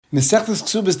Mesechtes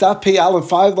Ksubas Daf Pei Aleph,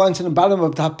 5 lines in the bottom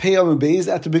of Daf Pei Aleph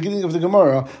Beis at the beginning of the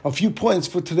Gemara. A few points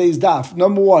for today's daf.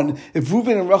 Number one, if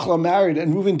Reuven and Rachel are married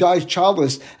and Reuven dies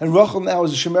childless and Rachel now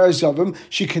is a Shemeres Yavim,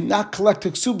 she cannot collect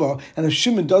a Ksuba. And if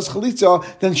Shimon does Chalitza,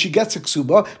 then she gets a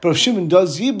Ksuba. But if Shimon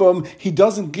does Yibum, he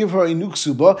doesn't give her a new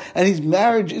Ksuba, and his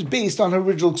marriage is based on her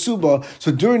original Ksuba.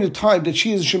 So during the time that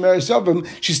she is a Shemeres Yavim,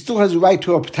 she still has a right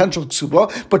to a potential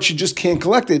Ksuba, but she just can't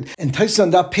collect it. And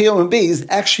Taisan Daf Pei Aleph Beis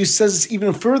actually says this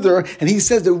even further. And he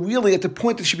says that really at the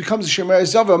point that she becomes a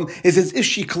Shemeres Yavam is as if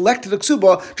she collected a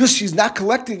ksuba, just she's not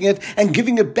collecting it and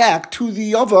giving it back to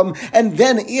the Yavam, and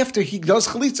then after he does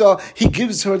chalitza, he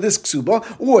gives her this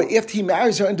ksuba, or after he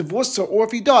marries her and divorces her, or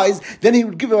if he dies, then he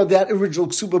would give her that original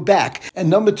ksuba back. And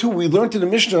number two, we learned in the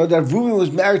Mishnah that Reuven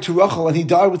was married to Rachel and he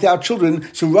died without children,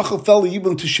 so Rachel fell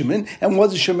Yibum to Shimon and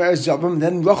was a Shemeres Yavam.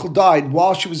 Then Rachel died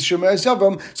while she was a Shemeres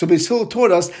Yavam, so Beis Hillel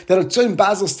taught us that a Tzom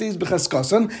Basel stays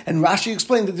b'cheskasan, and Rashi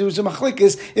explained that there was a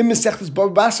machlekes in Mesechtes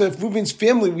Bava Basra if Reuven's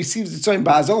family receives the Tzom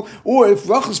Basel, or if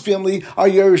Rachel's family are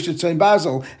yerush the Tzom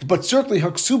Basel. But certainly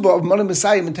her ksuba of Mana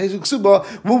Messiah and Taizu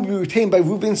ksuba will be retained by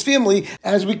Reuven's family,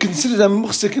 as we consider them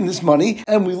muhsik in this money,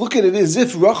 and we look at it as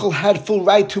if Rachel had full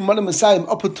right to Mana Messiah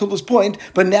up until this point,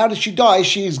 but now that she dies,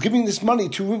 she is giving this money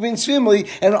to Reuven's family,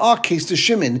 and in our case to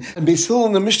Shimon. And Beis Hillel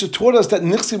in the Mishnah taught us that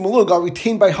Nichse Mulug are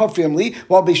retained by her family,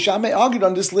 while Beis Shammai argued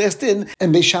on this last din,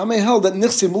 and Beis Shammai held that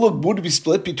Nichse Mulug would be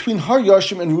split between her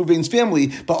Yarshim and Reuven's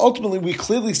family. But ultimately, we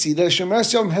clearly see that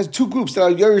Shemeres Yavam has two groups that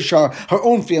are Yerush, her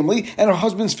own family and her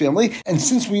husband's family. And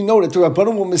since we know that the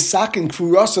Rabbanim will misaken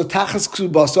Krurasa Tachas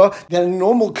Ksubasa, that in a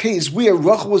normal case where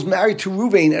Rachel was married to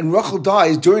Reuven and Rachel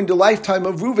dies during the lifetime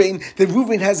of Reuven, then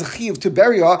Reuven has a chiyuv to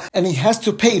bury her, and he has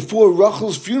to pay for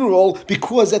Rachel's funeral,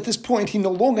 because at this point he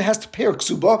no longer has to pay her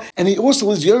Ksuba, and he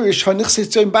also is Yerush her Nichse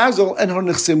Tzom Basel and her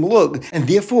Nichse Mulug. And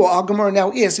therefore, our Gemara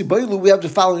now asks, we have the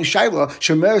following Shaila: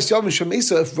 Shemeres Yavam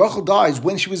Shemesa, if Rachel dies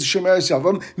when she was a Shemeres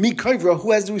Yavam, Mi Kaivra,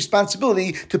 who has the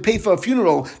responsibility to pay for a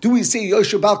funeral? Do we say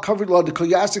Yoshabal covered law, the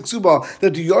Koyasik Suba,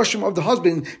 that the Yarshim of the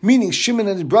husband, meaning Shimon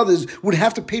and his brothers, would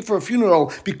have to pay for a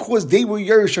funeral because they were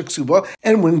Yerush Ksuba?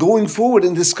 And when going forward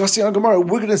and discussing our Gemara,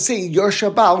 we're going to say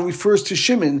Yoshabal refers to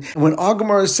Shimon. And when our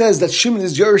Gemara says that Shimon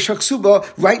is Yerush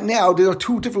Ksuba, right now there are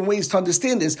two different ways to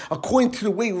understand this. According to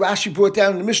the way Rashi brought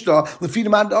down in the Mishnah,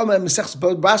 Lefidamad Amma and Mesechtes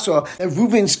Bava Basra, that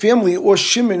Reuven's family or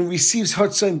Shimon receives her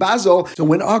Tzom Basel. So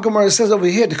when our Gemara says over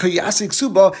here the Koyasik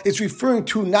Ksuba, it's referring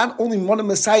to not only Mana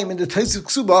Messiah and the Taizu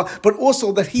Ksuba, but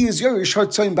also that he is Yerush her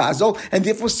Tzom Basel, and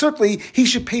therefore certainly he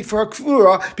should pay for her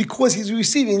Kvura because he's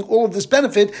receiving all of this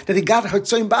benefit that he got her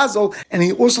Tzom Basel, and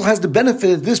he also has the benefit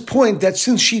at this point that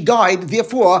since she died,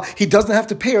 therefore he doesn't have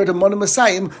to pay her the Mana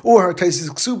Messiah or her Taizu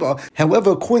Ksuba.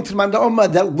 However, according to the Manda Amma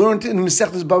that learned in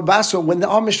Mesechtes Bava Basra, when the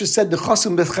Amish said the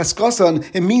Chasim B'Cheskasan,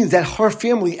 it means that her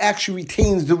family actually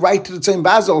retains the right to the Tzom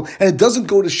Basel, and it doesn't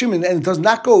go to Shimon, and it does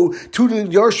not go to the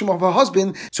Yarshim of her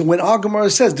husband. So when our Gemara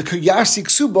says the Koyasik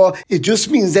Ksuba, it just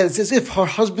means that it's as if her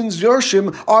husband's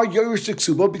Yarshim are Yerush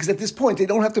Ksuba, because at this point they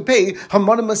don't have to pay her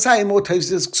Mana Messiah or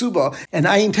Taisus Ksuba. And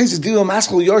Ayin Taisus Dilo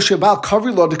Maskal Yarshim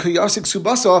Kavri Law the Koyasik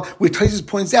Ksubasa, where Taisus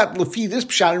points out Lefi this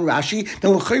Pshat and Rashi,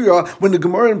 then L'chayra, when the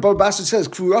Gemara in Bava Basra says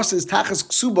Krurasa is Tachas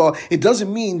Ksuba, it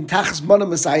doesn't mean Tachas Mana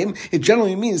Messiah, it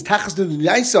generally means Tachas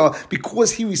Nudaisa,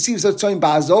 because he receives her Tzom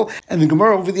Basel. And the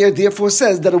Gemara over there therefore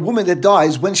says that a woman that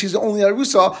dies when she's only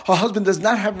Arusa, her husband does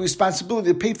not have a responsibility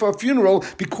to pay for a funeral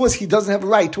because he doesn't have a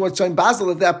right to her Tzom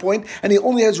Basel at that point, and he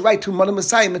only has a right to Mana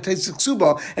Messiah and Taisus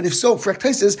Ksuba. And if so, for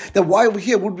Taisus, then why over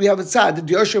here would we have it said that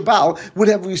the Yerush Baal would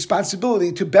have a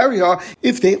responsibility to bury her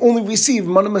if they only receive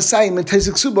Mana Messiah and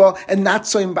Taisus Ksuba and not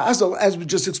Tzom Basel, as we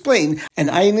just explained? And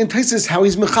Ayin in Taisus how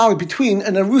he's mechal between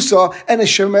an Arusa and a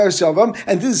Shemeres Yavam,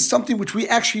 and this is something which we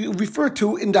actually refer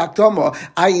to in Dakdama,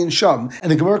 Ayin Sham.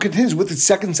 And the Gemara continues with its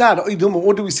second side, or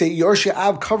do we say Yarsha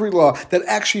Av Kavri Law, that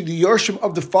actually the Yarshim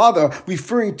of the father,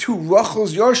 referring to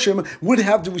Rachel's Yarshim, would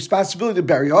have the responsibility to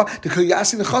bury her, the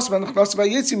Koyasi Nechasma Nechnas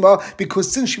Vayetzima,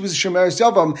 because since she was a Shemeres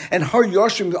Yavam, and her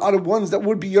Yarshim are the ones that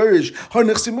would be Yerush, her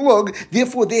Nichse Mulug,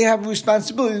 therefore they have a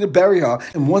responsibility to bury her.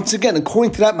 And once again,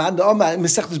 according to that Manda Amma in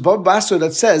Mesechtes Bava Basra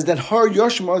that says that her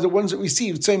Yarshim are the ones that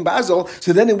receive Tzom Basel,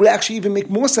 so then it would actually even make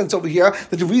more sense over here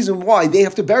that the reason why they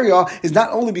have to bury her is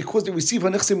not only because they receive her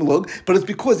Nichse Mulug, but it's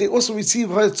because they also receive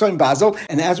her Tzom Basel.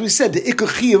 And as we said, the Ikar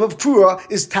Chiyuv of Krura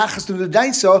is Tachas to the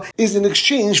Daisa, is in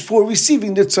exchange for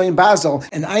receiving the Tzom Basel.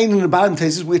 And Ayin in the bottom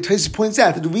Taisus, where Taisus points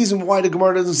out that the reason why the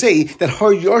Gemara doesn't say that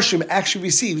her Yarshim actually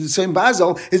receives the Tzom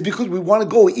Basel is because we want to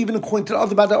go even according to the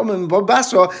other Bada Amma in Bava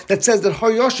Basra that says that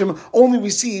her Yarshim only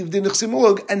receive the Nichse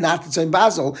Mulug and not the Tzom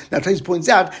Basel. Now Taisus points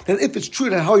out that if it's true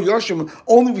that her Yarshim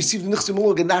only receive the Nichse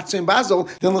Mulug and not Tzom Basel,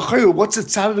 then what's the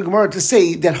tzad of the Gemara to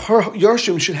say that her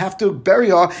Yarshim should have to bury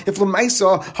her if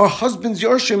Lamaisa, her husband's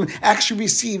Yarshim, actually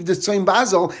received the Tzayim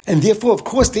Basel, and therefore, of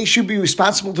course, they should be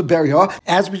responsible to bury her,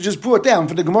 as we just brought down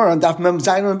for the Gemara on Daf Mem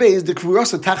Zayin and Beis, the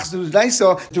Kurasa Tachas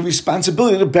Daisa, the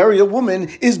responsibility to bury a woman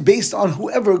is based on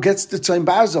whoever gets the Tzayim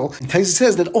Basel. And Taisa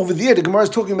says that over there, the Gemara is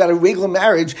talking about a regular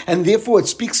marriage, and therefore it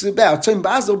speaks about Tzayim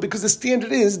Basel because the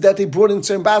standard is that they brought in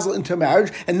Tzayim Basel into a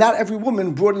marriage, and not every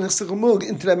woman brought in a Chsichel Mulg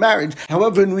into that marriage.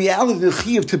 However, in reality, the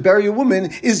Chiyuv to bury a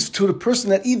woman is to the person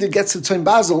that either gets the Tzayim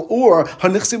Basel or her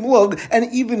Chsichel Mulg,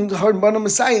 and even her Mana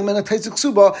Masayim and a Taisa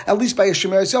Ksuba, at least by a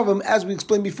Shemeres Yavam, as we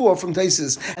explained before from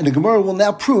Taisis. And the Gemara will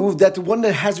now prove that the one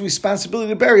that has the responsibility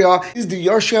to bury her is the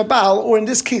Yarshei Baal, or in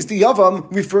this case, the Yavam,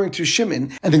 referring to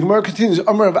Shimon. And the Gemara continues,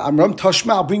 Amar of Amram,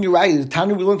 Tashmal, bring your right. The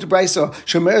Tanu we learn to Brisa,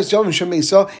 Shemeres Yavam,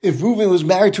 Shemesa. If Reuven was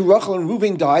married to Rachel and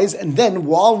Reuven dies, and then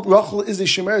while Rachel is a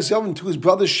Shemeres Yavam to his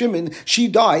brother Shimon, she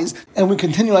dies, and we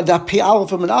continue on that Pei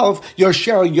Aleph and Aleph,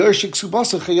 Yarshei Yarshik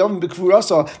Subasa Chayavim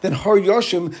B'Kvurasa, then her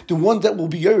Yarshim, the one that will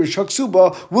be Yerush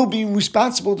Haksuba, will be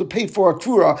responsible to pay for a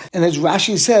Kvura. And as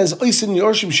Rashi says, Oisin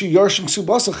Yarshim Shi Yarshim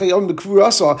Subasa Chayavim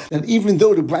B'Kvurasa, that even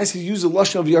though the Brisa uses the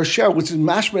lashon of Yarsher, which is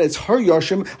mashma, it's her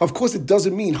Yarshim, of course it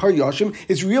doesn't mean her Yarshim,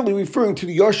 it's really referring to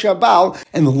the Yarshei Baal,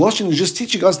 and the lashon is just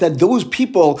teaching us that those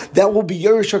people that will be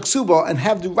Yerush Haksuba and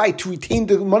have the right to retain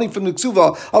the money from the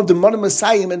Ksuba of the Mana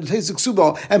Masayim and the Teis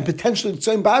Ksuba and potentially the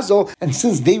Tzayim Basel, and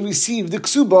since they received the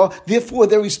Ksuba, therefore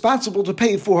they're responsible to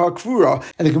pay for her Kvura.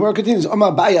 And the Gemara continues,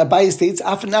 Abaye states,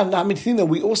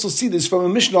 we also see this from a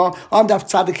Mishnah on Daf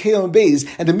Tzadik Hei and Beis,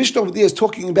 and the Mishnah over there is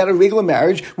talking about a regular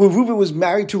marriage where Reuven was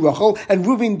married to Rachel and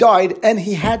Reuven died and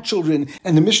he had children.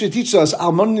 And the Mishnah teaches us, so this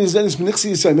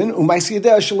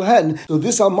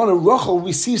Almana Rachel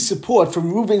receives support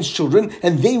from Reuven's children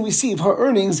and they receive her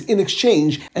earnings in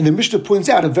exchange. And the Mishnah points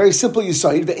out a very simple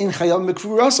Yisayid, that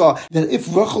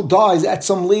if Rachel dies at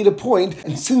some later point,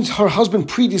 and since her husband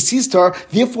predeceased her,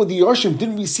 therefore the Yarshim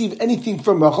didn't receive anything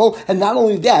from Rachel, and not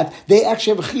only that, they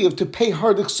actually have a chiyuv to pay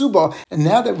her the ksuba. And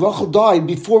now that Rachel died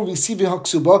before receiving her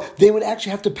ksuba, they would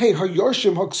actually have to pay her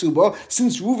Yarshim her ksuba,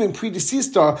 since Reuven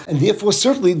predeceased her, and therefore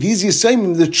certainly these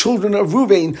Yisayim, the children of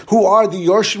Reuven, who are the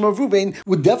Yarshim of Reuven,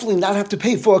 would definitely not have to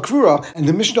pay for a kvura. And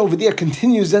the Mishnah over there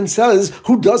continues and says,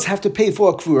 who does have to pay for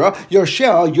a kvura?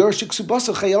 Yarsheh, Yarshik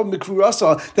Subasa Chayav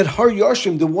Mikvurasa, that her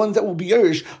Yarshim, the ones that will be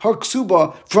Yarish, her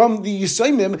ksuba from the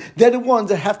Yisayimim, they're the ones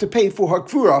that have to pay for her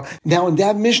kvura. Now in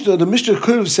that Mishnah, the Mishnah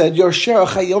could have said Yarsheh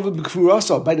Chayav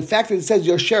Mikvurasa. By the fact that it says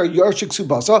Yarsheh Yarshik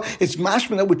Subasa, it's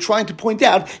mashman that we're trying to point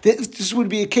out that if this would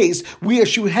be a case where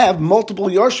she would have multiple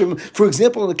Yarshim, for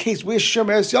example, in a case where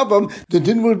Shemeres Yavam, the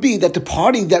din would be that the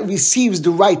party that receives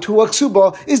the right to a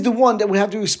ksuba is the one that would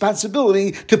have the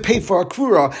responsibility to pay for a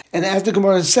kvura. And as the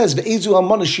Gemara says, Ve'ezu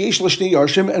almana sheyesh la shnei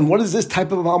yarshim, and what is this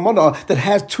type of almana that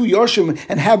has two yarshim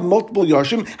and have multiple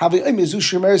yarshim?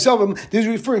 This is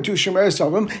referring to Shemeres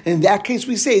Yavam. And in that case,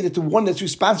 we say that the one that's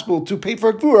responsible to pay for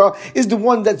a kvura is the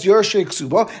one that's Yarshei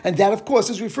Ksuba, and that, of course,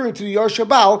 is referring to the Yarshei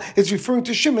Baal. It's referring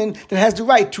to Shimon that has the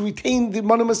right to retain the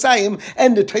Mana Masayim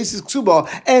and the Taisis Ksuba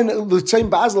and the Tzayim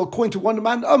Basel according to one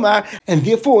demand Omar, and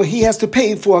therefore he has to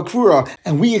pay for a kvura.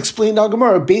 And we explained our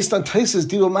Gemara based on Taisis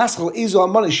Dil Maschal Ezo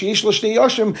Amana Sheyesh Lo Shnei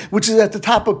Yarshim, which is at the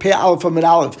top of Pei Aleph and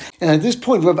Aleph. And at this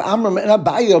point, Rav Amram and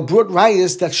Abaye brought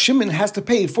rayas that Shimon has to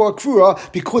pay for a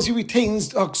kvura because he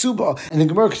retains a ksuba. And the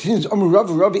Gemara continues,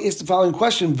 Rav asked the following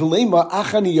question, V'leima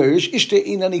achani yarish ishte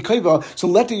inani kaiva. So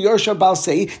let the Yarshei Baal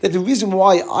say that the reason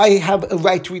why I have a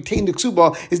right to retain the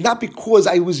ksuba is not because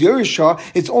I was Yerisha,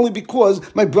 it's only because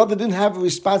my brother didn't have a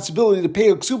responsibility to pay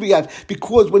a ksuba yet,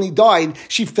 because when he died,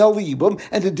 she fell the yibum,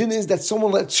 and the din is that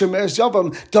someone like Shemeres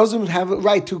Yavam doesn't have a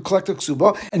right to collect a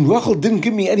ksuba, and Rachel didn't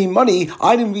give me any money,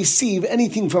 I didn't receive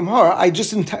anything from her, I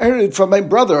just inherited from my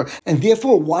brother, and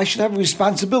therefore, why should I have a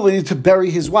responsibility to bury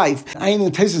his wife? That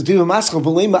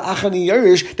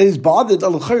he's bothered,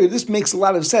 this makes a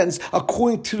lot of sense,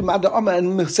 according to the Mada Amma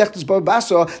and Mesechtes Baba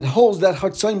Basra, that holds that her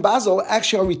Tzayim Basel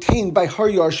actually are retained by her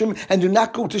Yarshim, and do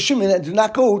not go to Shimon, and do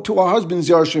not go to her husband's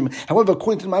Yarshim. However,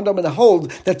 according to the Mada Amma,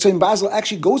 hold that Tzayim Basel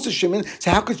actually goes to Shimon,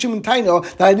 so how could Shimon Taino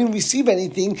that I didn't receive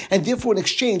anything, and therefore in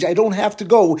exchange, I don't have to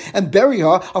go and bury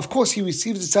her? Of course, he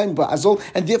receives the Tzayim Basel,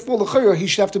 and therefore he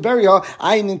should have to bury her.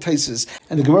 Ayin in Taisis.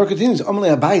 And the Gemara continues,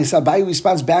 Abaye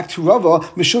responds back to Rava,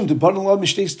 Mishum de Badan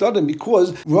Mishtei Stadim,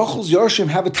 because Rachel's Yarshim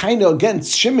have a taina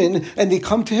against Shimon, and they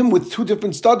come to him with two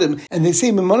different stadim, and they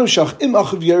say, if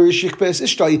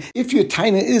your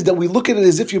taina is that we look at it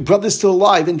as if your brother's still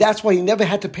alive, and that's why he never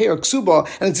had to pay a ksuba,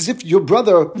 and it's as if your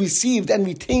brother received and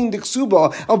retained the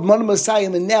ksuba of Mana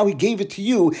Masayim, and now he gave it to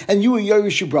you, and you were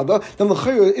Yerish your brother, then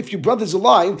if your brother's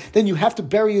alive, then you have to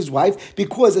bury his wife,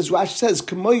 because as Rashi says,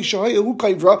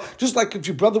 just like if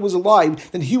your brother was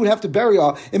alive, then he would have to bury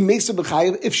her in Mesa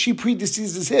B'chayev if she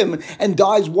predeceases him and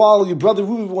dies while your brother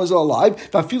Reuven was alive.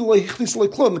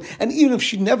 And even if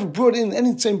she never brought in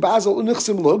any same Basil or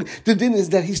Nichsim Lug, the din is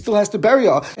that he still has to bury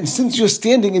her. And since you're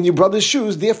standing in your brother's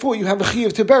shoes, therefore you have a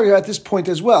chiyuv to bury her at this point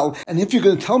as well. And if you're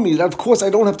going to tell me that, of course, I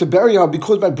don't have to bury her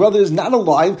because my brother is not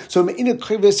alive, so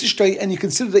and you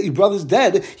consider that your brother's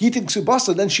dead, he thinks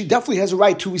subasa, then she definitely has a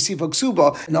right to receive a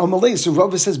ksuba. And Amalei, so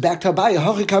Rava says back to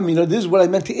Abaya, this is what I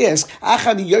meant to ask.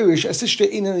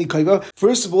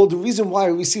 First of all, the reason why I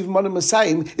receive Mana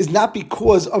Masayim is not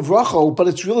because of Rachel, but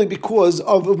it's really because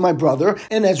of my brother.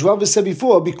 And as Rava said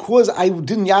before, because I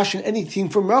didn't yashin anything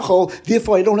from Rachel,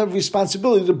 therefore I don't have a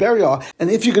responsibility to bury her. And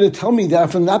if you're going to tell me that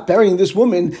if I'm not burying this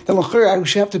woman, then I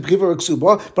should have to give her a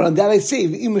ksuba. But on that I say,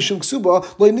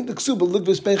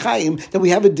 that we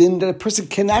have a din that a person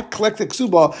cannot collect a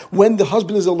ksuba when the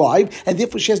husband is alive, and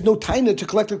therefore she has no taina to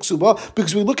collect a ksuba,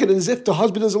 because we look at it as if the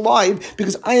husband is alive,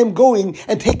 because I am going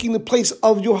and taking the place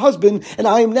of your husband, and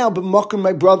I am now b'makom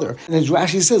my brother. And as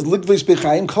Rashi says, ligvos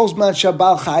b'chayim kolzman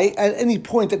shabal chay, at any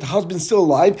point that the husband is still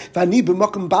alive, v'ani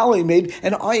b'makom balei made,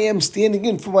 and I am standing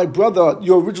in for my brother,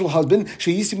 your original husband,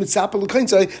 sheyisi mitzapa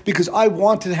l'kainzai, because I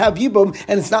wanted to have yibum,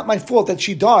 and it's not my fault that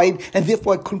she died, and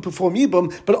therefore I couldn't perform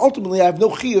yibum, but ultimately I have no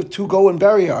chiyuv to go and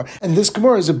bury her. And this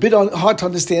Gemara is a bit hard to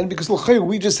understand, because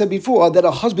we just said before that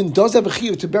a husband does have a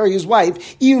chiyuv to bury his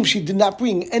wife, even if she did not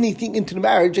bring anything into the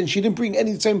marriage, and she didn't bring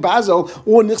any same basil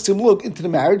or nichsim lug into the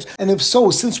marriage. And if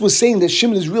so, since we're saying that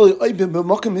Shimon is really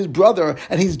b'makom his brother,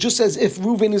 and he's just as if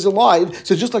Reuven is alive,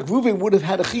 so just like Reuven would have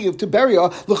had a chiyuv to bury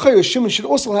her, Shimon should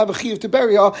also have a chiyuv to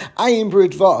bury her. Ayin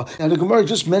b'ritva. Now the Gemara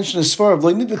just mentioned a svar of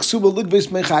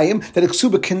that a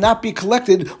ksuba cannot be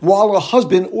collected while a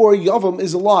husband or a yavam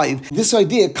is alive. This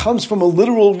idea comes from a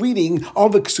literal reading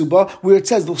of a ksuba where it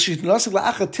says that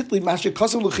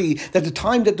the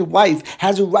time that the wife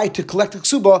has a right to collect a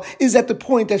ksuba is at the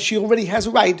point that she already has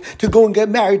a right to go and get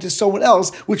married to someone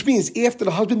else, which means after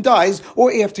the husband dies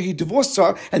or after he divorces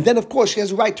her, and then of course she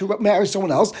has a right to marry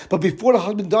someone else, but before the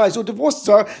husband dies or divorces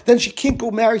her, then she can't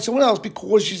go marry someone else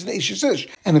because she's an Eishes.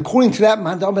 And according to that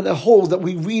mandam that holds that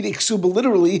we read ksuba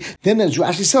literally, then as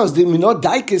Rashi says, the minot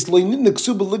daikis loinin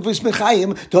ksuba ligvis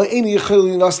mechayim do any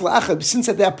since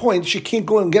at that point she can't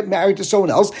go and get married to someone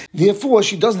else, therefore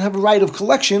she doesn't have a right of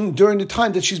collection during the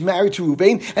time that she's married to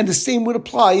Ruvain, and the same would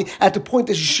apply at the point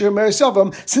that she should marry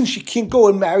Selvam, since she can't go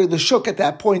and marry the Shuk at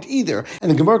that point either.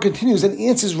 And the Gemara continues and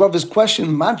answers Rava's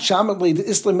question. Man shamalei the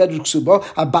Islam medruk ksuba.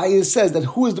 Abaye says that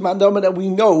who is the mandama that we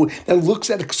know that looks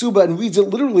at a ksuba and reads it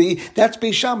literally? That's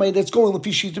Beis Shammai. That's going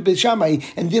lefishi to Beis Shammai,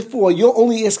 and therefore you're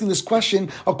only asking this question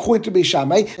according to Beis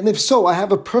Shammai. And if so, I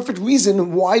have a perfect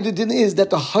reason why the din is that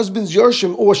the husband's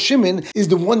Yershim or Shimon is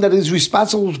the one that is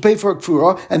responsible to pay for a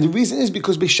kfura, and the reason is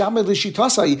because Beis Shammai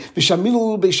l'shitasai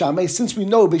v'shaminu Beis Shammai. Since we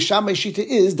know Beis Shammai shita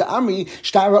is the Amri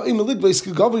shtara imaligvais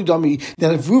k'gavri dami,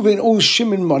 that if Reuven owes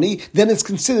Shimon money, then it's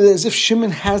considered as if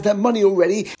Shimon has that money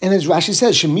already. And as Rashi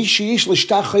says, shemi sheyesh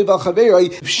l'shtach val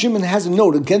chaverei, if Shimon has a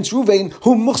note against Reuven,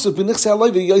 who muchsav b'nichsei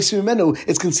alayv yosem menu,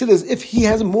 it's considered as if he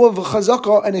has more of a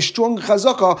chazaka and a strong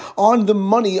chazaka on the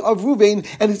money of Reuven,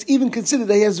 and it's even considered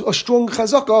that he has a strong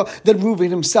chazaka than Reuven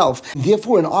himself.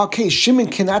 Therefore, in our case, Shimon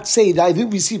cannot say that I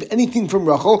didn't receive anything from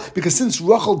Rachel, because since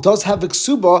Rachel does have a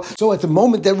ksuba, so at the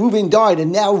moment that Reuven died,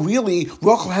 and now really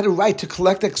Rachel had a right to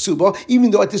collect that ksuba,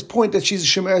 even though at this point that she's a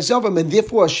Shemer Zelvam, and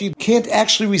therefore she can't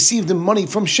actually receive the money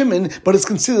from Shimon, but it's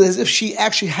considered as if she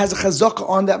actually has a chazaka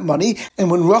on that money. And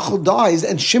when Rachel dies,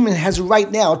 and Shimon has a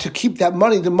right now to keep that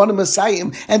money, the money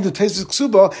Masayim, and the Taisus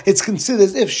ksuba, it's considered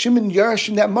as if Shimon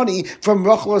yarshing that money from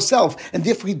Rachel herself, and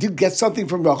therefore he did get something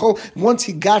from Rachel. Once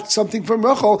he got something from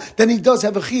Rachel, then he does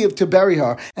have a chiyuv to bury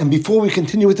her. And before we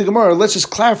continue with the Gemara, let's just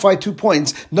clarify 2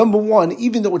 points. Number one,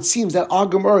 even though it seems that our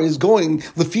Gemara is going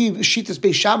lefi shitas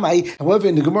Beis Shammai, however,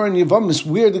 in the Gemara in Yevamos,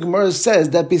 where the Gemara says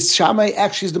that Beis Shammai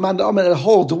actually is the man that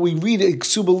holds that we read a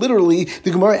ksuba literally,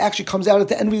 the Gemara actually comes out at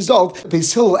the end result.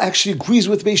 Beis Hillel actually agrees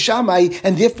with Beis Shammai,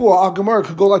 and therefore our Gemara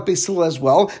could go like Beis Hillel as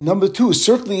well. Number two,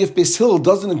 certainly if Beis Hillel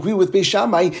doesn't agree with Beis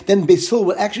Shammai, then Beis Hillel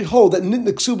would actually hold that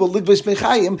nitna ksuba ligvos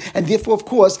mechayim, and therefore, of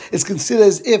course, it's considered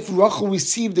as if Rachel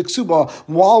received the ksuba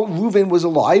while Reuven was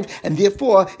alive, and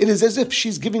therefore it is as if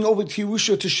she's giving over to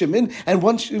Yerusha to Shimon, and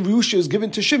once Yerusha is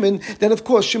given to Shimon, then of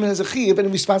course Shimon has a chiyuv and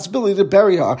a responsibility to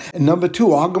bury her. And number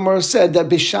two, our Gemara said that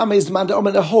Beis Shammai is the man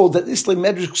that holds that Islam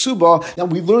medruk ksuba, that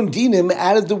we learn dinim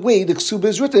out of the way the ksuba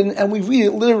is written, and we read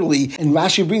it literally. And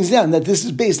Rashi brings down that this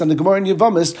is based on the Gemara in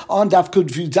Yevamos on Daf Kuf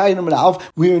Zayin Amud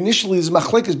Aleph, where initially is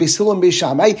machlekes Beis Hillel and Beis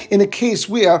Shammai in a case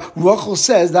where Rachel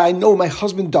says that I know my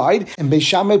husband died, and Beis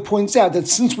Shammai points out that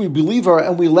since we believe her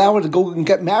and we allow her to go and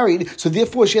get married, so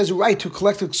therefore she has a right to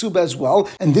collect the ksuba as well.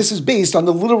 And this is based on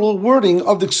the literal wording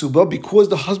of the ksuba, because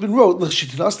the husband wrote, once you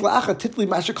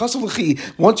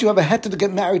have a heter to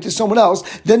get married to someone else,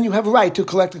 then you have a right to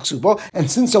collect the ksuba.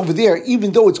 And since over there,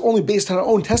 even though it's only based on her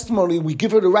own testimony, we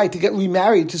give her the right to get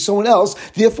remarried to someone else,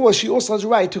 therefore she also has a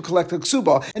right to collect the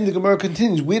ksuba. And the Gemara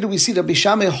continues, where do we see that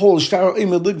Beishamai holds shtar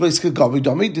imid ligvais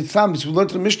kagavidami? The Thamis, we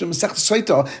learned in the Mishnah Masechta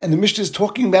Saita, and the Mishnah is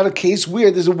talking about a case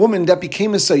where there's a woman that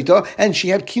became a Saita, and she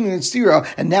had Kinun and Stira,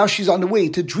 and now she's on the way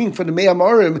to drink from the Mei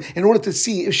Amarim in order to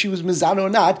see if she was Mizana or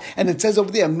not. And it says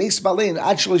over there, Meis Balein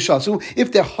Actually Shasu,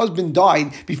 if their husband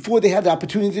died before they had the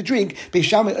opportunity to drink, then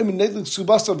she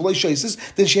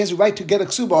has a right to get a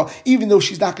ksuba, even though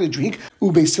she's not going to drink.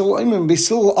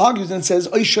 Basil argues and says,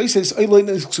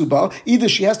 either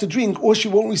she has to drink or she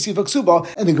won't receive a ksuba.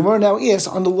 And the Gemara now asks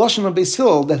on the lashon of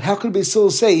Basil that how could Basil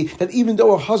say that even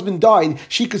though her husband died,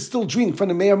 she could still drink from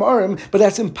the Mei Amarim? But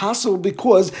that's impossible,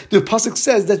 because the pasuk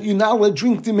says that you're not allowed to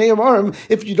drink the Mei Amarim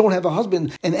if you don't have a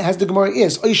husband. And as the Gemara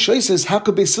asks, how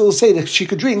could Basil say that she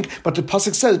could drink? But the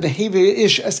pasuk says, behavior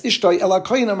ish as ishtai ela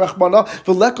koyin rachmana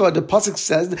v'leka. The pasuk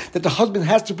says that the husband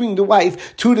has to bring the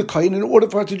wife to the koyin in order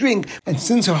for her to drink. And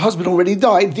since her husband already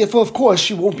died, therefore of course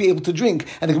she won't be able to drink.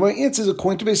 And the Gemara answers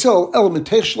according to Basil, what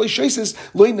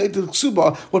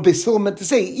Basil meant to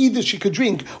say, either she could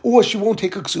drink or she won't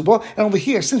take a ksuba. And over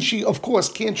here, since she of course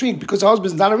can't drink because her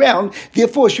husband's not around,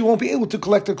 therefore she won't be able to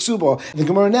collect a ksuba. And the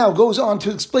Gemara now goes on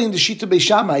to explain the shita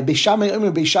Beishamai.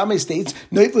 Beishamai states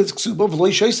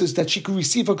that she could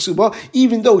receive a ksuba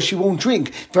even though she won't drink.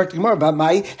 In fact, the Gemara about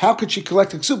Mai, how could she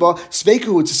collect a ksuba?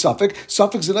 Sveiku, it's a suffix.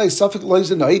 Suffix zanai, suffix loy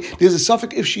zanai. There's a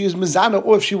suffix if she is mizana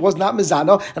or if she was not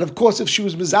mizana. And of course, if she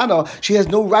was mizana, she has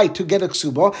no right to get a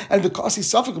ksuba. And because he's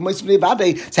suffix,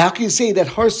 so how can you say that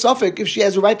her suffix, if she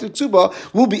has a right to ksuba,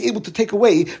 will be able to take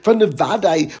away from the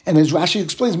vadai? And as Rashi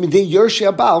explains, midei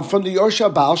Yersha Baal, from the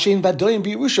Yersha Baal, shein badoyim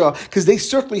b'Yerusha, because they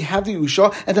certainly have the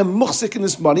Yerusha and are muhsik in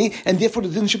this money, and therefore the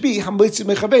din should be hamoitzi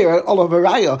mechaber olav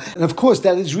haraya. And of course,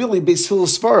 that is really Basil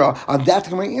Svara. On that,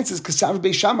 the Gemara answers Kasav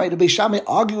Beishamai. The Beishamai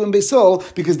argue in Basil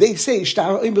because they say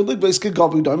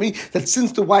that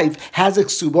since the wife has a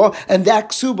ksuba and that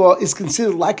ksuba is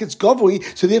considered like it's gavui,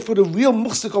 so therefore the real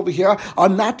muhsik over here are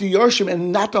not the Yarshim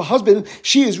and not the husband.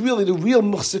 She is really the real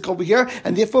muhsik over here,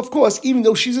 and therefore, of course, even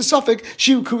though she's a suffix,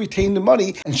 she could retain the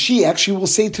money, and she actually will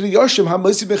say to the Yarshim,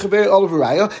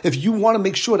 if you want to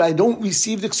make sure that I don't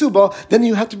receive the ksuba, then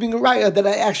you have to bring a raya that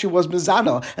I actually was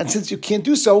mizana, and since you can't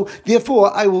do so,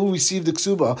 therefore I will receive the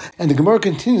ksuba. And the Gemara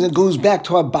continues and goes back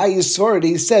to Abaye's Svar.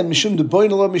 They said Mishum de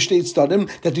Boinala Mishteit Stadim,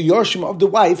 that the Yarshim of the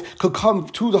wife could come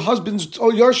to the husband's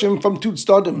or Yarshim from two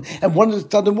Stadim, and one of the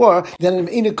Stadim were that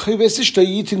in a Kivesishta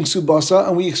Yitin Subasa,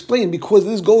 and we explained because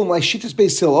this goal in my Shitas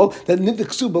Beisilo that Niddik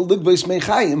Ksuba Ligvais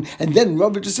Mechayim, and then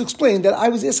Rabbi just explained that I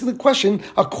was asking the question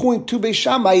according to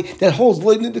Beishamai that holds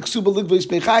Niddik Ksuba Ligvais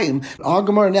Mechayim. Our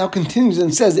Gemara now continues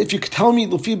and says, if you could tell me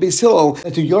Lufi Beisilo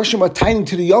that the Yarshim are tying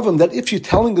to the Yavam, that if you're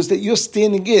telling us that you're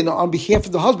standing in on behalf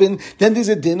of the husband, then there's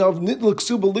a din of Niddik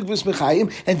Ksuba Ligvais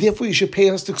Mechayim, and therefore you should pay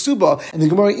us the Ksuba. And the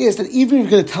Gemara is that even if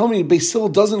you're going to tell me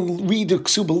Beisilo doesn't read the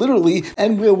Ksuba literally,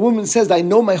 and where a woman says, I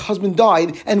know my husband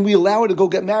died, and we allow her to go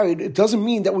get married, it doesn't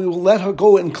mean that we will let her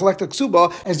go and collect a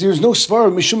ksuba, as there is no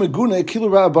svara mishum eguna kilu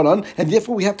rabbanan, and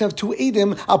therefore we have to have two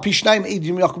edim al pishnaim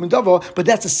edim yakum dava. But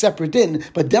that's a separate din.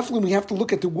 But definitely we have to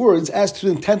look at the words as to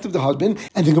the intent of the husband.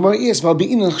 And the Gemara is the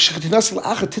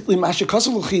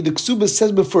ksuba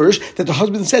says befirst that the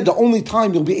husband said the only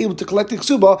time you'll be able to collect the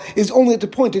ksuba is only at the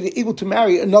point that you're able to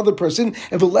marry another person.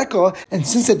 And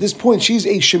since at this point she's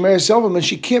a shemer selvam and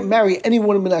she can't marry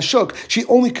anyone in Ashuk, she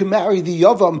only can marry the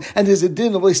Yavam, and there's a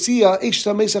din of Lesia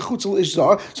Ishta Mesa Chutzal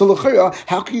Ishzar. So L'chera,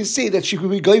 how can you say that she could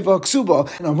be Gaiva Ksuba?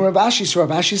 And Rav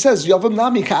Ashi says Yavam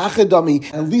Nami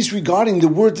Ka'achadami. At least regarding the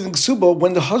word in Ksuba,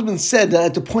 when the husband said that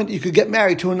at the point that you could get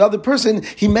married to another person,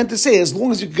 he meant to say as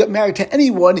long as you could get married to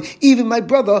anyone, even my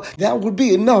brother, that would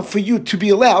be enough for you to be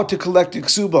allowed to collect the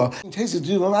Ksuba.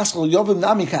 Yavam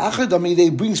Nami Ka'achadami, they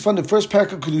brings from the first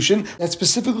parak of Kedushin that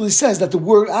specifically says that the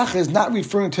word Acha is not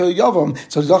referring to a Yavam.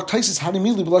 So the Dr. Taisus had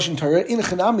immediately b'lashon Torah in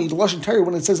Chanami. The lashon Torah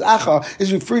when it says Acha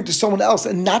is referring to someone else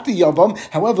and not the Yavam.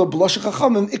 However, b'lashon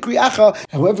Chachamim Ikri Acha.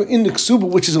 However, in the Ksuba,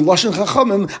 which is a lashon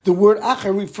Chachamim, the word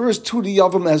Acha refers to the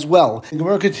Yavam as well. The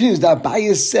Gemara continues that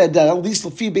Abaye said that at least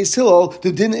Lefi Beis Hillel,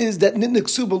 the din is that Nitnik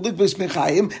Ksuba Ligvais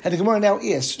Mechayim, and the Gemara now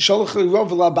asks Shalach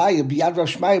Rav L'Abaye Biyad Rav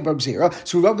Shmaya Bar Zera.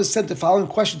 So Rav sent the following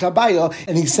question to Abaye,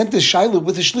 and he sent the Shaila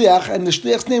with the Shliach, and the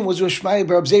Shliach's name was Rav Shmaya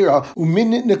Bar Zera.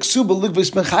 Umin Nitnik Ksuba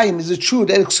Ligvais Mechayim. Is it true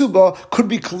that Ksuba could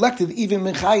be collected even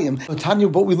Mechayim? But Tanya,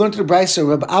 what we learned to the Brisa,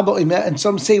 Rab Abba Imeh, and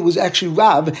some say it was actually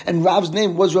Rav, and Rav's name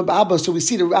name was Rab Abba. So we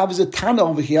see the Rab is a Tana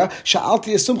over here.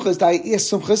 Sha'alti Sumchas, Dai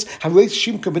Sumchas, Harei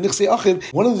Shimka Benichse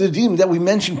Achiv. One of the din that we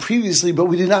mentioned previously, but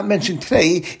we did not mention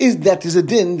today, is that there's a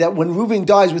din that when Reuven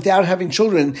dies without having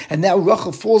children, and now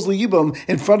Rachel falls Yibum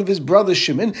in front of his brother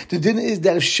Shimon, the din is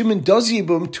that if Shimon does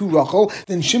Yibum to Rachel,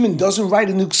 then Shimon doesn't write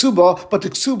a new ksuba, but the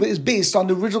ksuba is based on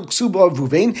the original ksuba of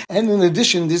Reuven. And in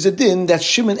addition, there's a din that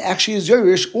Shimon actually is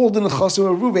Yerush all the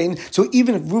nechasim of Reuven. So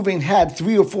even if Reuven had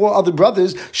 3 or 4 other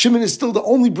brothers, Shimon is still the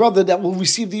only brother that will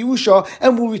receive the Yerusha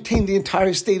and will retain the entire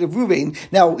estate of Reuven.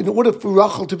 Now, in order for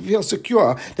Rachel to feel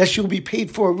secure that she will be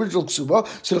paid for original ksuba,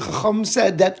 so the Chacham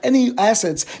said that any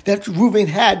assets that Reuven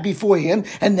had beforehand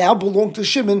and now belong to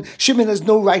Shimon, Shimon has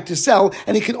no right to sell,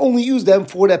 and he can only use them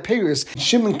for that payers.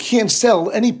 Shimon can't sell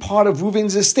any part of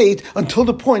Reuven's estate until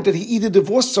the point that he either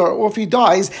divorces her or if he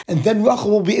dies, and then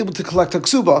Rachel will be able to collect a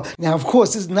ksuba. Now, of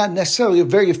course, this is not necessarily a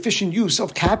very efficient use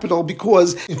of capital,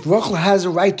 because if Rachel has a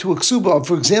right to a ksuba,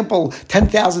 for example,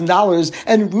 $10,000,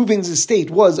 and Reuven's estate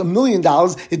was $1 million,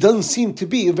 it doesn't seem to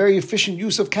be a very efficient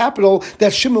use of capital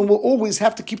that Shimon will always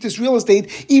have to keep this real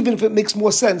estate, even if it makes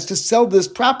more sense to sell this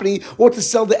property or to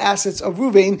sell the assets of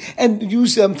Reuven and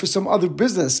use them for some other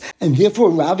business. And therefore,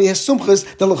 Ravi has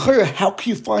sumchas that l'chayra, how can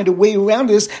you find a way around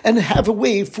this and have a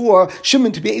way for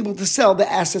Shimon to be able to sell the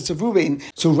assets of Reuven?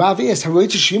 So Ravi has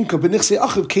haroitz shimka b'nichse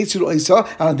achiv ketzur oisa,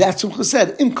 and that sumchas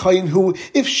said im kayin who,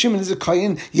 if Shimon is a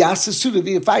kayin yasas suda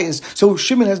v'yafayis, so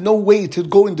Shimon has no way to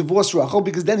go and divorce Rachel,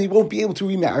 because then he won't be able to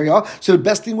remarry her. So the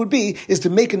best thing would be is to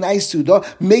make a nice suda,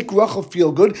 make Rachel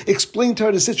feel good, explain to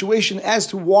her the situation as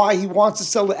to why he wants to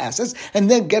sell the assets, and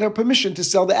then get her permission to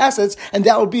sell the assets, and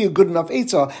that would be a good enough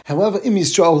eitzah. However, in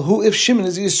Yisrael, who if Shimon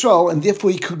is Yisrael, and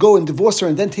therefore he could go and divorce her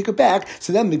and then take her back,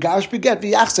 so then Megarish beget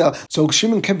v'yachsa. So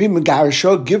Shimon can be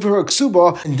Megarisha, give her a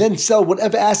ksuba, and then sell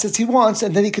whatever assets he wants,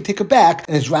 and then he could take her back.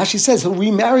 And as Rashi says, he'll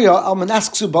remarry her al manas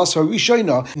ksubas or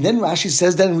rishoina. And then Rashi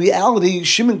says that in reality,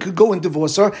 Shimon could go and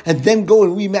divorce her, and then go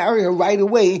and remarry her right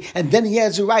away, and then he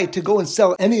has a right to go and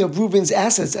sell any of Reuven's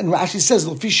assets. And Rashi says,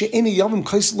 L'fisha any yavim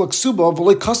kaisel ksuba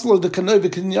v'loy kaselo the kanoi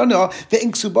v'kinyana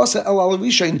ve'ink ksubasa el al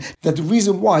rishoin. That the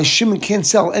reason why Shimon can't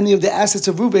sell any of the assets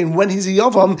of Reuven when he's a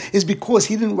yavam is because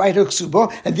he didn't write her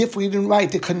ksuba, and therefore he didn't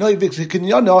write the kanoi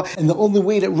v'kinyana. And the only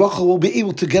way that Rachel will be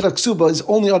able to get a ksuba is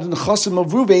only on the nechasim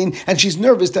of Reuven, and she's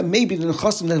nervous that maybe the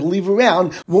nechasim that leave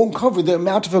around won't cover the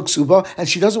amount of her ksuba, and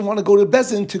she doesn't want to go to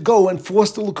Bezin to go and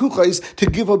force the lekuchais to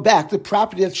give her back the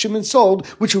property that Shimon sold,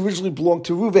 which originally belonged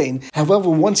to Reuven. However,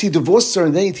 once he divorces her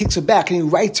and then he takes her back and he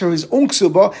writes her his own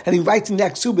ksuba, and he writes in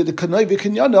that ksuba the kanoi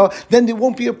v'kinyana, then there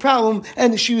won't be a problem,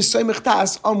 and she was soymech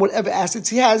das on whatever assets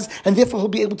he has, and therefore he'll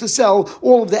be able to sell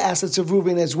all of the assets of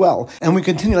Reuven as well. And we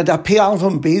continue on that pay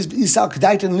from Beis Isal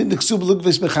Kedait and Nitnik Ksuba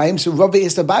Ligvis Mechaim. So Rabbi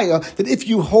Estabaya that if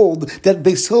you hold that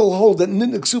Beis Hill hold that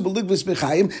Nitnik Ksuba Ligvis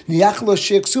Mechaim Niachlo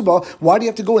Shek Ksuba, why do you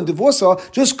have to go and divorce her?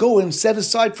 Just go and set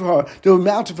aside for her the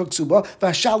amount of her ksuba,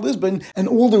 Vashal Lisbon, and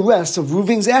all the rest of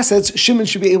Reuven's assets Shimon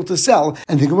should be able to sell.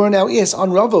 And the Gemara now asks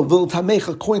on Rava, Vil Tamech,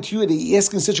 according to you, that he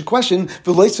asking such a question,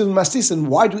 and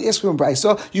why do we ask from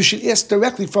Brisa? You should ask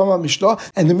directly from our Mishnah.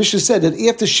 And the Mishnah said that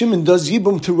after Shimon does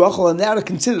Yibum to Rachel, and now they're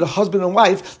considered a husband and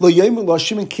wife, Lo Yomim,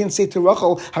 Shimon can't say to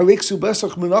Rachel,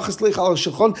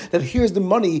 that here's the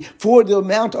money for the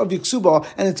amount of Yiksuba,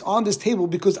 and it's on this table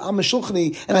because I'm a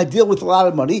shulchani and I deal with a lot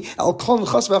of money.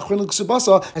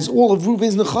 As all of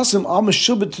Reuven's nechasim are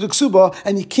meshubed to the ksuba,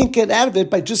 and you can't get out of it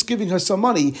by just giving her some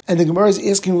money. And the Gemara is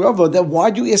asking Rava that why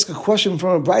do you ask a question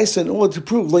from a brisa in order to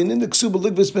prove leinin the ksuba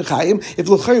ligvis mechayim? If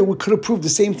l'chayr we could have proved the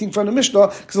same thing from the Mishnah,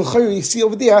 because l'chayr you see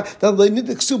over there that leinin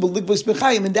the ksuba ligvis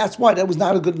mechayim, and that's why that was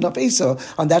not a good enough asa.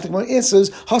 On that the Gemara answers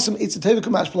hasam eitzatevik.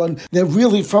 That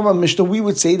really from a Mishnah we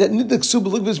would say that nidik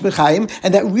ksuba ligvis mechayim,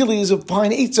 and that really is a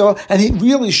fine eitzah, and it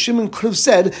really Shimon could have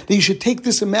said that you should take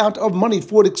this amount of money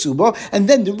for the ksuba, and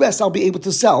then the rest I'll be able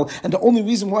to sell. And the only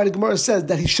reason why the Gemara says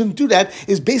that he shouldn't do that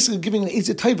is basically giving an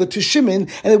eitzah taiva to Shimon,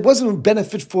 and it wasn't a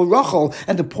benefit for Rachel.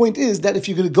 And the point is that if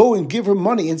you're going to go and give her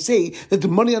money and say that the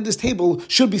money on this table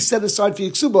should be set aside for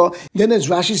ksuba, then as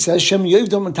Rashi says, Shem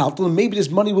yovdom and taltal, and maybe this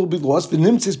money will be lost,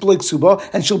 v'nimtzis b'lei ksuba,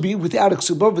 and she'll be without a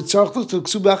ksuba, v'tzarach to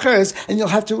ksuba acheres, and you'll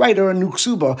have to write her a new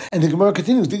ksuba. And the Gemara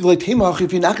continues,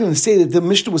 if you're not going to say that the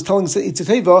Mishnah was telling us that it's a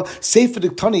teva, Sefer the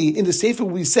Tani, in the Sefer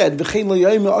we said, that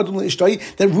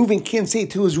Reuven can't say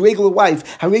to his regular wife,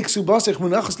 a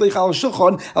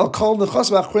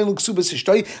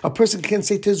person can't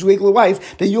say to his regular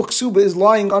wife that your ksuba is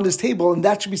lying on this table and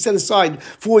that should be set aside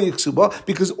for your ksuba,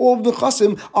 because all of the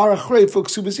chasim are achrei for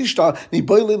ksuba's ishta.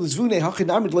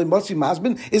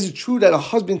 Is it true that a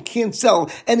husband can't sell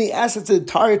any assets the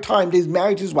entire time that he's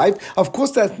married to his wife? Of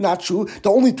course that's not true. The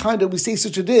only time that we say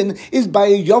such a din is by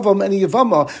a yavam and a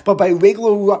Yavama, but by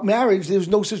regular marriage, there's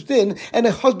no such thing, and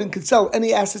a husband can sell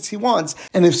any assets he wants.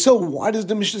 And if so, why does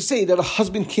the Mishnah say that a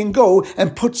husband can go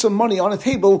and put some money on a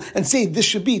table and say this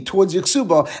should be towards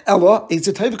Yeksuba? Ella,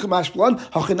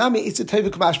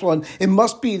 it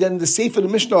must be that in the Sefer of the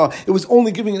Mishnah, it was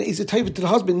only giving an Eitzah Taiva to the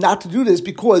husband not to do this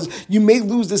because you may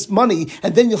lose this money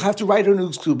and then you'll have to write her new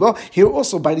Yeksuba. Here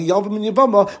also, by the Yavam and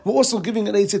Yavama, we're also giving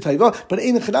an Eitzah Taiva, but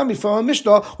in the Chanami from our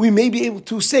Mishnah, we may be able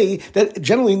to say that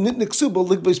generally Nitnik Ksuba,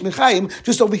 Ligbais Mechaim,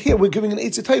 just over here, we're giving an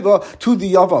Eitzah Taiva to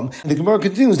the Yavam. And the Gemara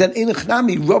continues that in the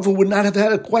Chanami, Rava would not have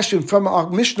had a question from our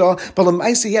Mishnah, but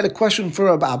Lamaisa he had a question from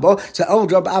Rabbi Abba. So El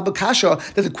Rabbi Abba Kasha,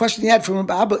 that the question he had from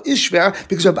Rabbi Abba is shver,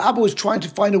 because Rabbi Abba was trying to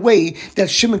find a way that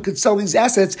Shimon could sell these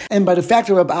assets, and by the fact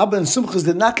that Rabbi Abba and Sumchas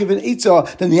did not give an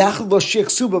Eitzah, then the Yachad Lo Sheikh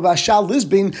Suba Vashal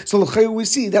Lisbin, so l'chayr we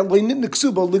see that Nitnik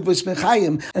Ksuba Ligbais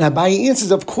Mechaim. And Abaye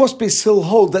answers, of course, Beis Hillel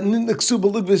holds that Nitnik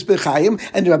Ksuba Ligbais Mechaim,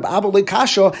 and Rabbi Abba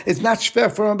Lekasha is not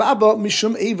shver for Rabbi Abba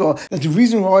Mishum Eva. That the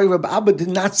reason why Rabbi Abba did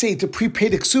not say to prepay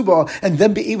the Ksuba and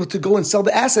then be able to go and sell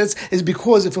the assets is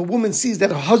because if a woman sees that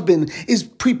her husband is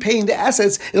prepaying the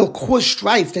assets, it'll cause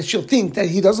strife, that she'll think that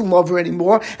he doesn't love her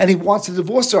anymore and he wants to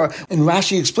divorce her. And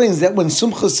Rashi explains that when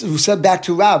Sumchas who said back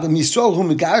to Rav, and Yisrael who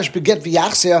megarish beget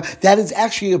v'yachser, that is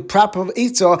actually a proper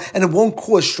eitzah and it won't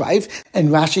cause strife. And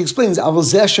Rashi explains,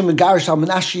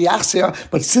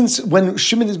 but since when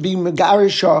Shimon is being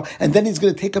megarish her and then he's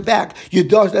going to take her back,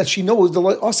 Yudah, that she knows the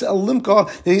Asa El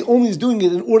Limka, that he only is doing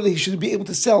it in order that he should be able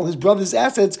to sell his brother's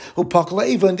assets,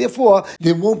 and therefore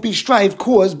there won't be strife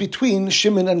caused between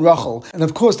Shimon and Rachel. And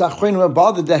of course, the Achreinu are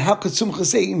bothered that how could Sumcha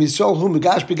say Yisrael hu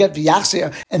megash beget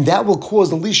v'yachser, and that will cause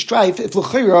the least strife if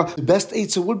l'chayra the best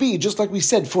eitzah would be, just like we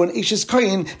said for an Eishes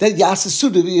Kohen, that Yasa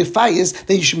Suda v'yafayis,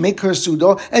 that you should make her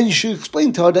Suda, and you should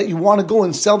explain to her that you want to go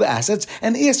and sell the assets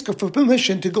and ask her for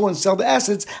permission to go and sell the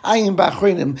assets. Ayin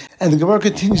b'achreinim. And the Gemara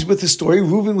continues with the story.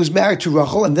 Reuven was married to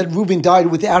Rachel, and then Reuven died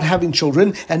without having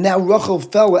children, and now Rachel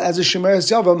fell as a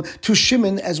Shemeres Yavam to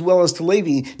Shimon as well as to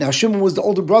Levi. Now Shimon was the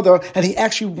older brother, and he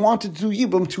actually wanted to do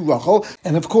Yibum to Rachel.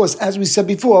 And of course, as we said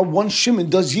before, once Shimon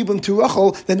does Yibum to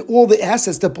Rachel, then all the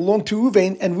assets that belong to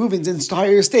Reuven and Reuven's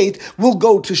entire estate will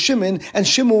go to Shimon, and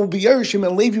Shimon will be Yerishim,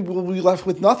 and Levi will be left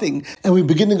with nothing. And we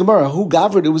begin the Gemara. Who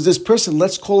gathered? It was this person.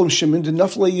 Let's call him Shimon. The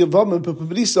Nafle Yavam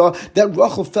that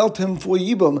Rachel fell to him for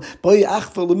Yibum.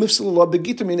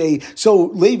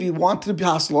 So Levi wanted to be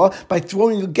hasla by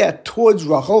throwing a get towards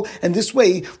Rachel, and this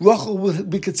way Rachel will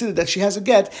be considered that she has a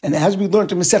get. And as we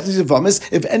learned in Masechtas Yavamis,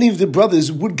 if any of the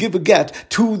brothers would give a get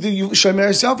to the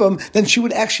Shemeres Yavam, then she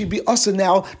would actually be asa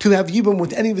now to have Yibum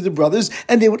with any of the brothers,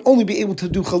 and they would only be able to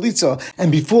do Chalitza.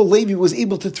 And before Levi was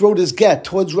able to throw this get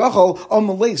towards Rachel,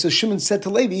 so Shimon said to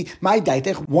Levi, "My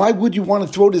daitech, why would you want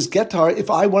to throw this get to her if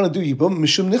I want to do Yibum?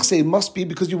 Mishum nichse, it must be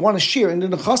because you want to share in the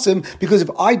Nechasim, because if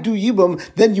I do Yibum,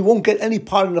 then you won't get any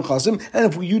part of the Nechasim, and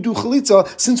if you do Chalitza,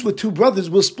 since we're two brothers,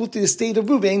 we'll split the estate of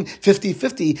Reuven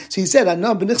 50-50. So he said, that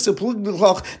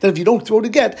if you don't throw the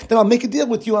get, then I'll make a deal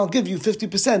with you, and I'll give you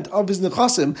 50% of his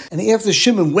Nechasim. And after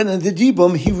Shimon went and did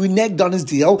Yibum, he reneged on his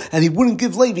deal, and he wouldn't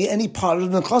give Levi any part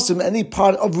of the Nechasim, any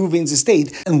part of Reuven's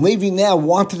estate. And Levi now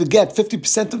wanted to get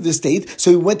 50% of the estate,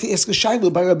 so he went to ask a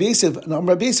shayla by Rabbi Yosef. And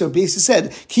Rabbi Yosef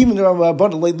said, since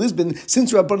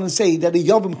Rabbanan say that a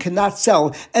Yavam cannot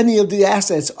sell any of the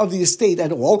assets of the estate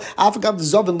at all,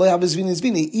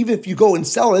 even if you go and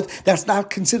sell it, that's not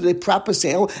considered a proper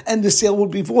sale, and the sale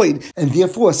would be void. And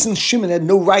therefore, since Shimon had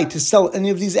no right to sell any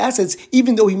of these assets,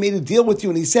 even though he made a deal with you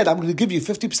and he said, I'm going to give you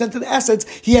 50% of the assets,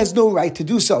 he has no right to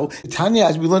do so. Tanya,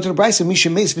 as we learned in the Brisa,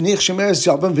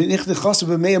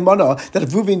 that if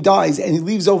Reuven dies and he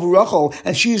leaves over Rachel,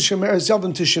 and she is Shemeres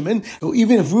Yavam to Shimon, or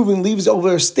even if Reuven leaves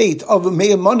over a state of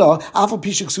Me'eh Mana,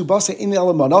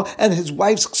 and his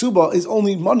wife's ksuba is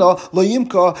only mana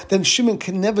loyimka, then Shimon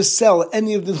can never sell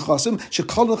any of the nechasim.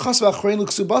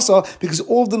 Because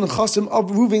all the nechasim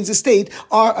of Reuven's estate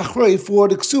are achrei for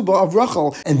the ksuba of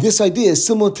Rachel. And this idea is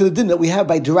similar to the din that we have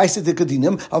by Deraisa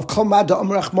Dekadinim of Kol Mada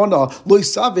Amrach Mana Loy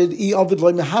Savid I Avid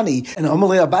Loy Mahani. And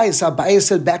Amalei Abayis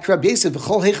said back to Rabbi Yosef,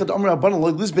 V'chol Heichad Amr Rabbanan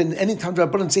Loy Lisbon. Anytime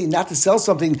Rabbanan say not to sell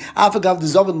something, Afagav the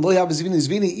Zavin Loy Havazvini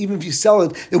Zvini, even if you sell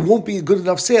it, it won't be a good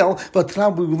enough sale. But now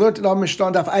we learned in our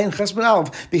Mishnah Daf Ayin Chesman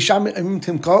Alv Beisham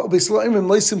Timka Beislo Imim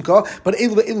Loy Simka, but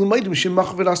Elu Maidim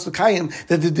Shemach V'Ras Lekayim,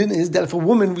 that the din is that if a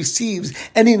woman receives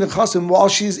any nechasim while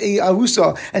she's a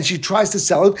arusa and she tries to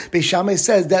sell it, Beishamai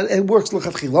says that it works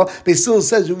l'chatchila. Beisil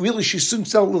says really she shouldn't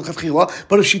sell it l'chatchila,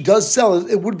 but if she does sell it,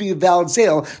 it would be a valid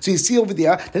sale. So you see over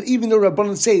there that even though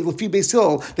Rabbanan say l'fi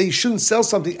Beisil that you shouldn't sell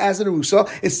something as an arusa,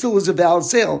 it still is a valid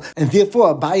sale. And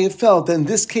therefore Abaye felt that in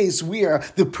this case where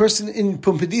the person in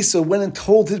Pumbedisa went and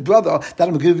told his brother that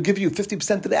I'm going to give you 50%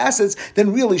 50% of the assets,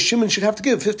 then really Shimon should have to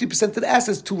give 50% of the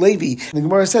assets to Levi. And the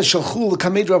Gemara says, Shalchu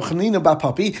l'kamed Rab Chanina bar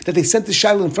Papi, that they sent the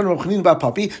Shiloh in front of Rab Chanina bar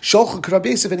Papi, Shalchu Rab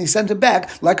Yosef, and he sent it back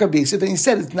like Rab Yosef, and he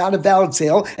said it's not a valid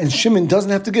sale, and Shimon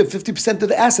doesn't have to give 50% of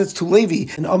the assets to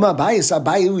Levi. And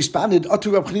Abaye responded,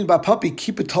 Atu Rab Chanina bar Papi,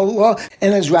 keep it Torah.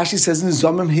 And as Rashi says in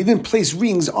Zomim, he didn't place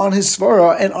rings on his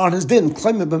svara and on his din.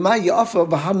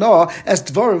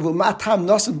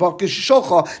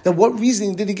 Then what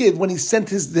reasoning did he give when he sent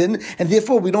his din? And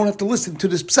therefore we don't have to listen to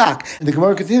this psak. And the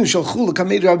Gemara continues, so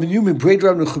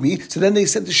then they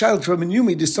sent the Shiloh to Rabbi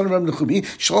Yumi, the son of Rabbi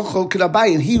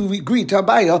Nechumi, and he agreed to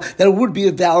Abaya that it would be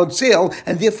a valid sale,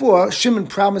 and therefore Shimon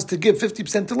promised to give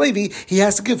 50% to Levi, he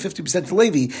has to give 50% to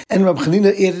Levi. And Rabbi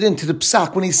Chanina added into the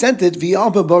psak when he sent it,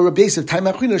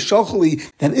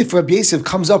 then if Rabbi Yosef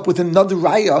comes up with another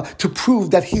raya to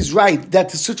prove that he's right,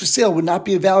 that such a sale would not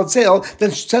be a valid sale,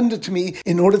 then send it to me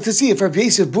in order to see if Rabbi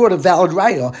Yosef brought a valid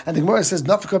raya. And the Gemara says,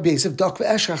 Nafik Rabbi Yosef, Dak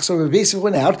v'Eshach. So Rabbi Yosef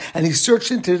went out and he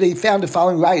searched into it, he found the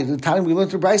following raya. At the time we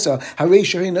learned the Brisa, Harei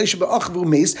Shari Noisha Ba'achavu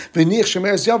Meis, V'nich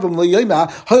Shemeres Yavam Lo Yoima,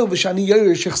 Hoil V'Shani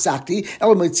Yoyer Shechsakti,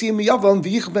 El Maitziyim Yavam,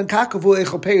 V'yich Ben Kakavu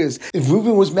Echel Peres. If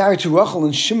Reuven was married to Rachel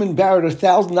and Shimon borrowed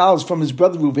 $1,000 from his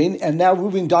brother Reuven, and now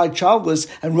Reuven died childless,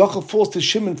 and Rachel falls to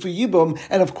Shimon for Yibum,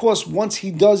 and of course, once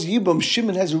he does Yibum,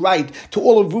 Shimon has a right to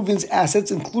all of Reuven's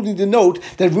assets, including the note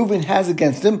that Reuven has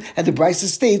against him, and the Brisa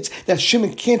states that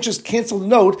Shimon can't just cancel the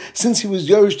note, since he was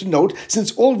Yerush the note,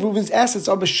 since all of Reuven's assets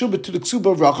are Meshubah to the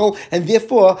Ksuba of Rachel, and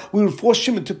therefore, we would force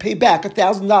Shimon to pay back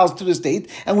 $1,000 to the state,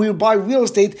 and we would buy real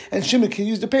estate, and Shimon can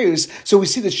use the payers. So we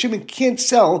see that Shimon can't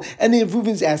sell any of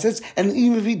Reuven's assets, and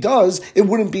even if he does, it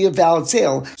wouldn't be a valid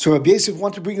sale. So Rabbi Yosef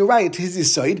wanted to bring a riot to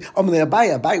his side.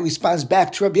 Abaye responds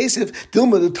back to Rabbi Yosef,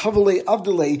 Dilma the Tavale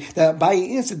Avdale, that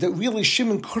Abaye answered that really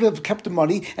Shimon could have kept the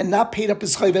money and not paid up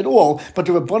his chayv at all, but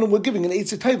the Rabbanim were giving an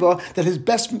Eitzah Tova that his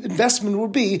best investment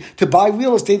would be to buy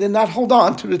real estate and not hold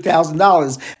on to the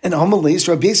 $1,000. And Amalei,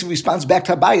 so Rabbi Yosef responds back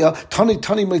to Abaye,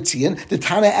 Tani Maitzian. The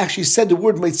Tana actually said the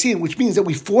word Maitzian, which means that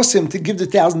we force him to give the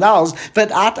 $1,000,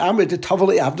 but at Amr the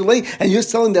Tavale Avdale, and you're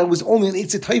telling that it was only an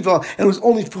Eitzah Tova and it was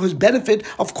only for his benefit.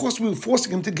 Of course, we were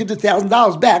forcing him to give the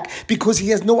 $1,000 back because he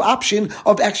has no option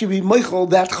of actually being Michael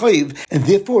that chayv, and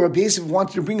therefore Rabbi Yosef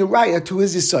wanted to bring a raya to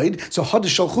his side. So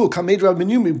Hadash Shalchu Kamed Rabbi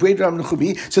Yumi Braid Rabbi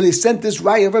Nechumi. So they sent this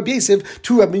raya of Rabbi Yosef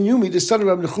to Rabbi Yumi, the son of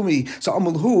Rabbi Nechumi. So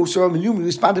Amalhu, so Rabbi Yumi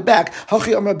responded back,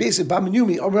 Hachi Am Rabbi Yosef Rabbi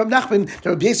Yumi, Am Rabbi Nachman.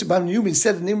 That Rabbi Yosef Rabbi Yumi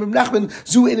said the name of Rabbi Nachman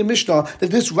Zu in the Mishnah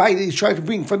that this raya that he's trying to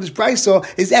bring from this brisa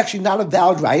is actually not a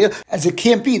valid raya, as it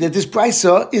can't be that this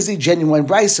brisa is a genuine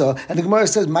brisa. And the Gemara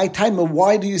says, my time,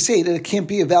 why do you say that it can't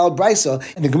be a valid brisa?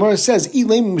 And the Gemara says, if you're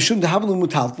going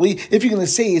to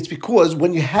say it's because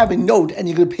when you have a note and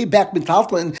you're going to pay back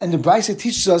metaltalin, and the Brisa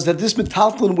teaches us that this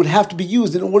metaltalin would have to be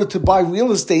used in order to buy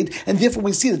real estate, and therefore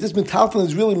we see that this metaltalin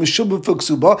is really meshubah for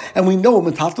ksuba, and we know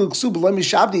metaltalin ksuba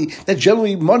lemishabdi, that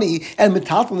generally money and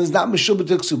metaltalin is not meshubah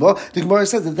to ksuba. The Gemara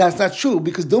says that that's not true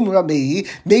because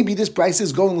maybe this Brisa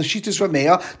is going l'shitas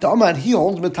rameya. The Amar, he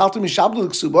holds metaltalin mishabdi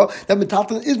ksuba, that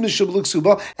metaltalin is meshubah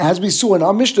ksuba, as we saw in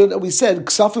our Mishnah that we said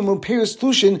ksafim u'peris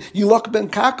tushin yilak ben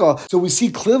kaka. So we see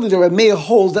clearly that Rameya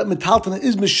holds that metaltalin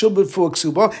is meshubah for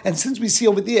ksuba, and since we see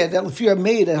over there that Lefi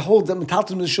Rameya that holds that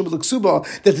metaltalin is meshubah ksuba,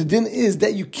 that the din is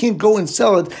that you can't go and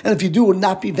sell it, and if you do, it would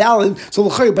not be valid. So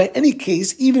by any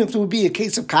case, even if there would be a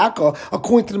case of kaka,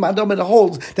 according to the Madam that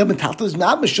holds that metaltalin is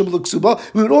not meshubah ksuba,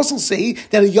 we would also say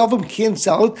that a yavam can't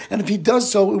sell it, and if he does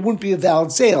so, it wouldn't be a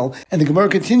valid sale. And the Gemara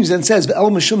continues and says, that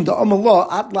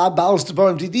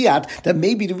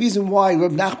maybe the reason why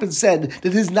Reb Nachman said that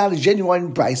this is not a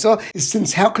genuine brisa is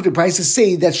since how could the brisa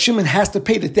say that Shimon has to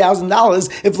pay the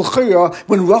 $1,000 if l'chayra,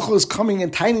 when Rachel is coming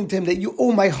and tiding to him that you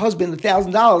owe my husband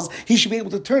 $1,000, he should be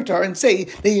able to turn to her and say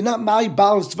that you're not my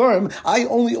baal dvarim, I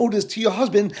only owe this to your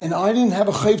husband and I didn't have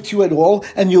a chayv to you at all,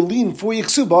 and your lien for your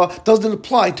ksuba doesn't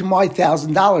apply to my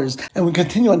 $1,000. And we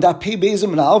continue on that pay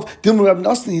bezim and alv dilma Reb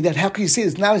Nasni, that how can you say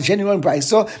it's not a genuine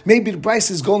brisa? Maybe the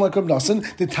brisa is going like Reb Nassan,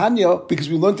 the Tanya, because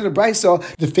we learned in the brisa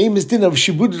the famous din of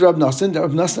shibud Reb Nassan.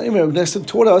 Reb Nassan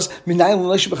taught us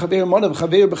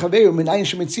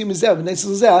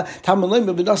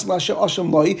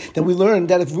that we learned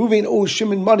that if Reuven owes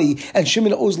Shimon money and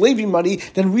Shimon owes Levi money,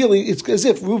 then really it's as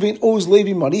if Reuven owes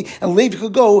Levi money and Levi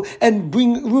could go and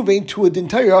bring Reuven to a din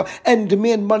Torah and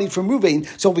demand money from Reuven.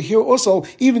 So over here also,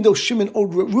 even though Shimon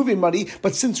owed Reuven money,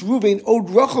 but since Reuven owed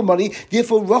Rachel money,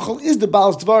 therefore Rachel is the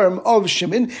Baal Dvarim of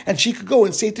Shimon, and she could go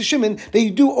and say to Shimon that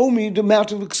you do owe me the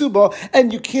amount of ksuba,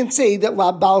 and you can't say that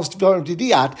La Baal Dvarim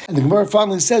Didiyat. And the Gemara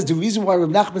finally says the reason why Rav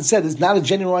Nachman said it's not a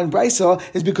genuine brisa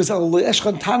is because that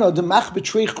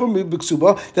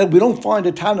we don't find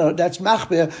a Tana that's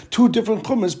machbe to different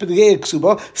chumras b'degei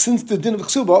ksuba, since the din of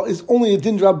ksuba is only a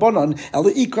din rabbanon. El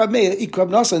ikrab meya, ikrab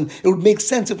nasan. It would make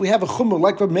sense if we have a chumra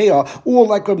like Rab Meya or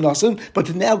like Rab Nasan, but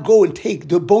to now go and take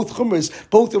the both chumras,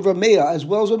 both of Rab Meya as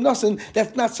well as Rab Nasan,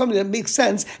 that's not something that makes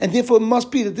sense, and therefore it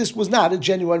must be that this was not a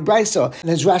genuine brisa. And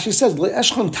as Rashi says,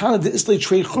 le'eshchon tana de islay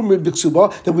trei chumra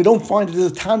b'ksuba, that we don't find it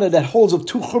as a tana that holds of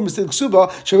two chumras to the ksuba.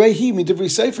 Sharehi midivri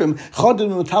seifrim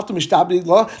chadim metaltem mishtabli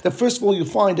la. That first of all you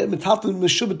find that metaltem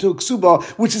mishubah to ksuba,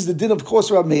 which is the din of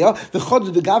course Rab Meya, the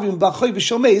chadim the gavim b'achay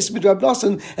v'shalmeis mid Rab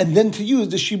Nasan, and then to use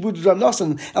the shibud Rab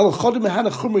Nasan. El chadim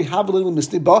mehana chumri havelim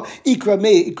misneba ikra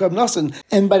meya ikra nasan.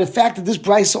 And by the fact that this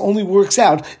brisa only works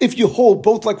out if you hold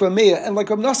both like Rab Meya and like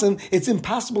Rab Nasan, it's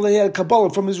impossible that he had a kabbalah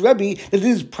from his rebbe that it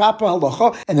is proper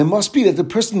halacha, and it must be that the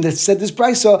person that said this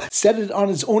brisa said it on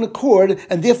his own accord,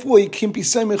 and therefore you can't be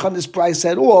samech on this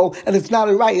brisa at all, and it's not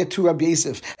a raya to Rabbi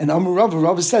Yosef. And Amar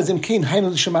Rava says that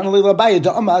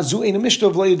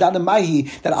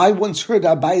I once heard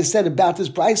Abaye said about this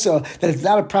brisa that it's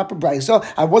not a proper brisa.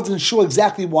 I wasn't sure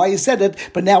exactly why he said it,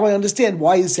 but now I understand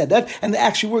why he said that, and it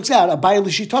actually works out. Abaye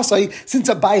l'shitasai, since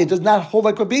Abaye does not hold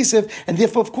like Rabbi Yosef, and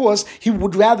therefore, of course, he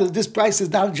would rather this brisa is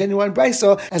not a genuine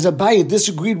brisa, as Abaye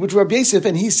disagreed with Rabbi Yosef,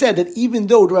 and he said that even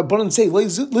though the Rabbanan say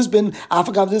Lisbon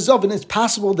afagav dezovin, it's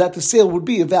possible that the sale would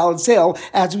be a valid sale,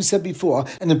 as we said before.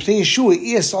 And the Pnei Yeshua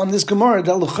is on this Gemara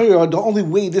that l'chayra, the only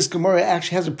way this Gemara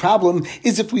actually has a problem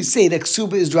is if we say that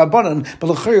ksuba is Rabbanan, but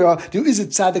l'chayra there is a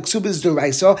tzad that ksuba is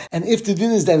deraisa, and if the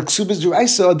din is that ksuba is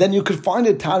deraisa, then you could find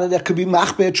a tana that could be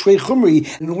machbeh trei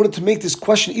chumri. In order to make this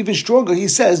question even stronger, he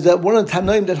says that one of the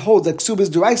tanaim that holds that ksuba is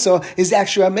deraisa is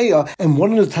actually Rameya, and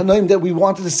one of the tanaim that we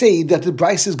wanted to say that the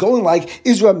brisa is going like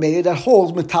is Rameya that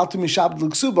holds metalta mishabed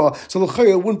l'ksuba. So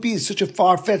l'chayra wouldn't be such a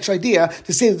far-fetched idea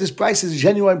to say that this brisa is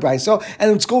genuine brisa,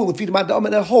 and it's going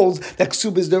l'fidei that holds that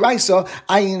ksuba is deraisa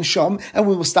ayin sham, and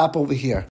we will stop over here.